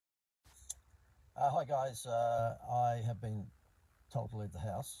Hi guys, I have been told to leave the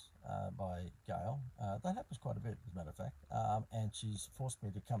house by Gail. That happens quite a bit, as a matter of fact. And she's forced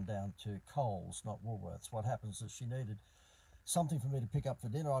me to come down to Coles, not Woolworths. What happens is she needed something for me to pick up for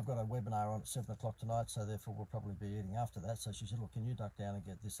dinner. I've got a webinar on at 7 o'clock tonight, so therefore we'll probably be eating after that. So she said, look, can you duck down and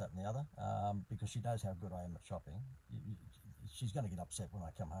get this, that and the other? Because she knows how good I am at shopping. She's going to get upset when I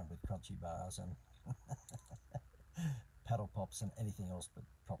come home with crunchy bars and paddle pops and anything else but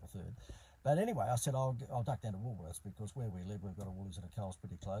proper food. But anyway, I said, I'll duck down to Woolworths because where we live, we've got a Woolies and a Coles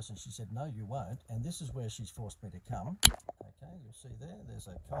pretty close. And she said, no, you won't. And this is where she's forced me to come. Okay, you'll see there's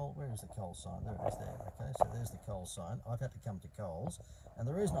a Coles. Where is the Coles sign? There it is there. Okay, so there's the Coles sign. I've had to come to Coles. And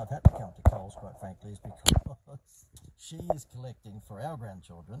the reason I've had to come to Coles, quite frankly, is because she is collecting for our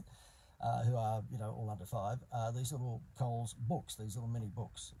grandchildren who are, all under 5, these little Coles books, these little mini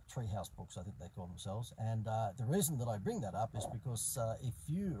books, treehouse books, I think they call themselves. And the reason that I bring that up is because if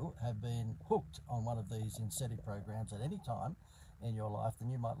you have been hooked on one of these incentive programs at any time in your life, then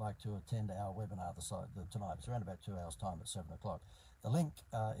you might like to attend our webinar tonight. It's around about 2 hours time at 7 o'clock. The link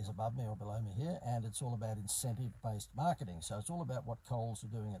is above me or below me here, and it's all about incentive-based marketing. So it's all about what Coles are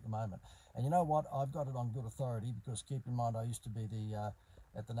doing at the moment. And you know what? I've got it on good authority because keep in mind I used to be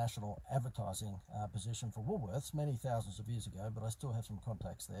at the national advertising position for Woolworths many thousands of years ago, but I still have some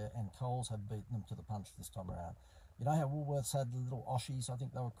contacts there, and Coles have beaten them to the punch this time around. You know how Woolworths had the little Oshies, I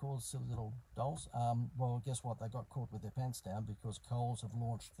think they were called, silly little dolls? Well, guess what? They got caught with their pants down because Coles have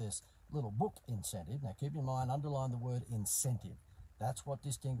launched this little book incentive. Now, keep in mind, underline the word incentive. That's what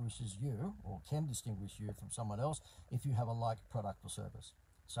distinguishes you, or can distinguish you from someone else, if you have a like product or service.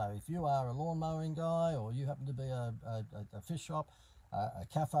 So if you are a lawn mowing guy, or you happen to be a fish shop, a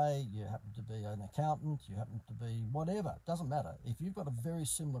cafe, you happen to be an accountant, you happen to be whatever, doesn't matter. If you've got a very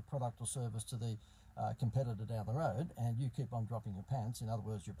similar product or service to the competitor down the road and you keep on dropping your pants, in other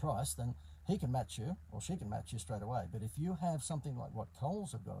words, your price, then he can match you or she can match you straight away. But if you have something like what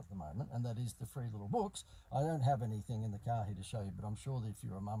Coles have got at the moment, and that is the free little books, I don't have anything in the car here to show you, but I'm sure that if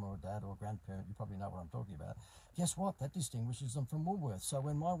you're a mum or a dad or a grandparent, you probably know what I'm talking about. Guess what? That distinguishes them from Woolworths. So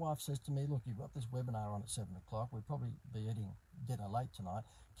when my wife says to me, look, you've got this webinar on at 7 o'clock, we'll probably be eating dinner late tonight,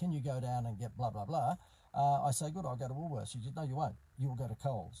 can you go down and get blah, blah, blah? I say, good, I'll go to Woolworths. She said, no, you won't. You will go to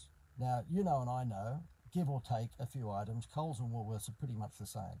Coles. Now, you know and I know, give or take a few items, Coles and Woolworths are pretty much the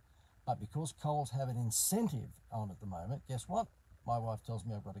same. But because Coles have an incentive on at the moment, guess what? My wife tells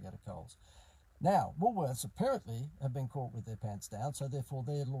me I've got to go to Coles. Now, Woolworths apparently have been caught with their pants down, so therefore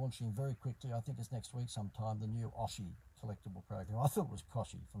they're launching very quickly, I think it's next week sometime, the new Oshi collectible program. I thought it was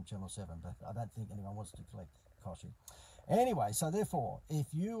Koshi from Channel 7, but I don't think anyone wants to collect Koshi. Anyway, so therefore, if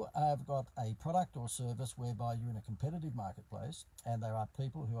you have got a product or service whereby you're in a competitive marketplace and there are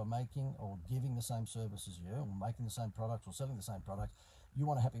people who are making or giving the same service as you, or making the same product or selling the same product, you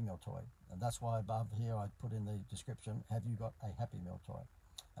want a Happy Meal toy. And that's why above here I put in the description, have you got a Happy Meal toy?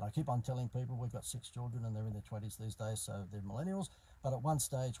 And I keep on telling people we've got 6 children and they're in their 20s these days, so they're millennials. But at one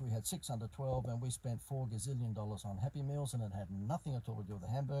stage we had 6 under 12 and we spent $4 gazillion on Happy Meals, and it had nothing at all to do with the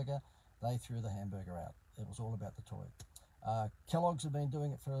hamburger. They threw the hamburger out. It was all about the toy. Kellogg's have been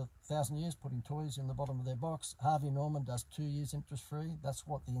doing it for 1,000 years, putting toys in the bottom of their box. Harvey Norman does 2 years interest free. That's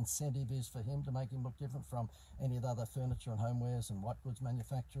what the incentive is for him, to make him look different from any of the other furniture and homewares and white goods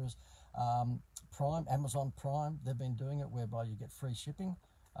manufacturers. Prime, Amazon Prime, they've been doing it whereby you get free shipping.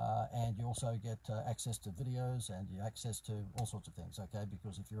 And you also get access to videos and you access to all sorts of things, okay?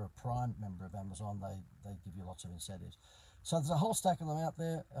 Because if you're a Prime member of Amazon, they give you lots of incentives. So there's a whole stack of them out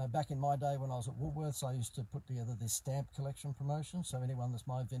there. Back in my day when I was at Woolworths, I used to put together this stamp collection promotion. So anyone that's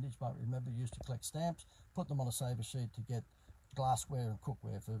my vintage might remember used to collect stamps, put them on a saver sheet to get glassware and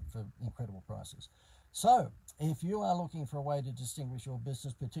cookware for incredible prices. So if you are looking for a way to distinguish your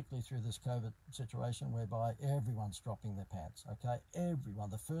business, particularly through this COVID situation whereby everyone's dropping their pants, okay? Everyone.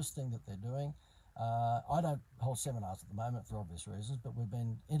 The first thing that they're doing, I don't hold seminars at the moment for obvious reasons, but I've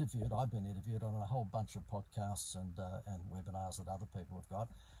been interviewed on a whole bunch of podcasts and webinars that other people have got.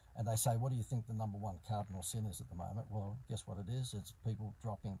 And they say, what do you think the number one cardinal sin is at the moment? Well, guess what it is? It's people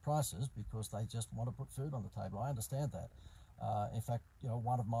dropping prices because they just want to put food on the table. I understand that. In fact,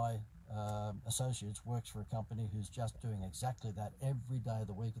 one of my associates works for a company who's just doing exactly that every day of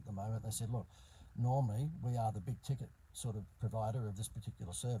the week at the moment. They said, look, normally we are the big ticket sort of provider of this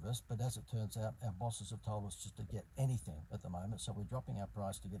particular service, but as it turns out, our bosses have told us just to get anything at the moment, so we're dropping our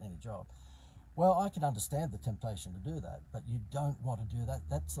price to get any job. Well, I can understand the temptation to do that, but you don't want to do that.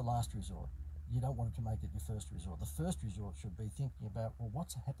 That's the last resort. You don't want to make it your first resort. The first resort should be thinking about, well,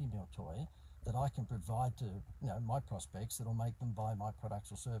 what's a Happy Meal toy that I can provide to my prospects that'll make them buy my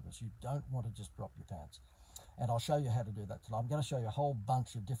products or service. You don't want to just drop your pants. And I'll show you how to do that tonight. I'm going to show you a whole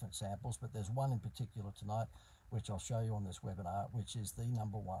bunch of different samples, but there's one in particular tonight which I'll show you on this webinar, which is the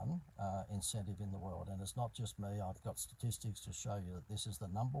 #1 incentive in the world. And it's not just me. I've got statistics to show you that this is the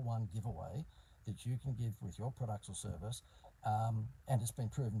 #1 giveaway that you can give with your products or service, and it's been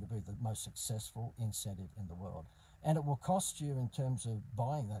proven to be the most successful incentive in the world. And it will cost you, in terms of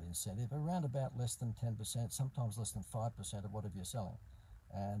buying that incentive, around about less than 10%, sometimes less than 5% of whatever you're selling.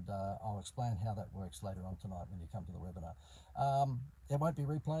 And I'll explain how that works later on tonight when you come to the webinar. It won't be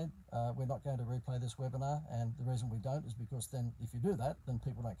replayed. We're not going to replay this webinar, and the reason we don't is because then if you do that, then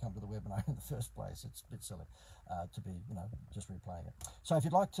people don't come to the webinar in the first place. It's a bit silly to be, just replaying it. So if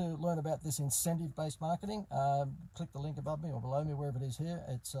you'd like to learn about this incentive-based marketing, click the link above me or below me, wherever it is here.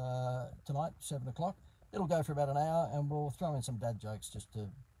 It's tonight, 7 o'clock. It'll go for about an hour, and we'll throw in some dad jokes just to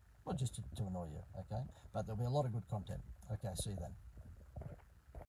annoy you, okay? But there'll be a lot of good content. Okay, see you then.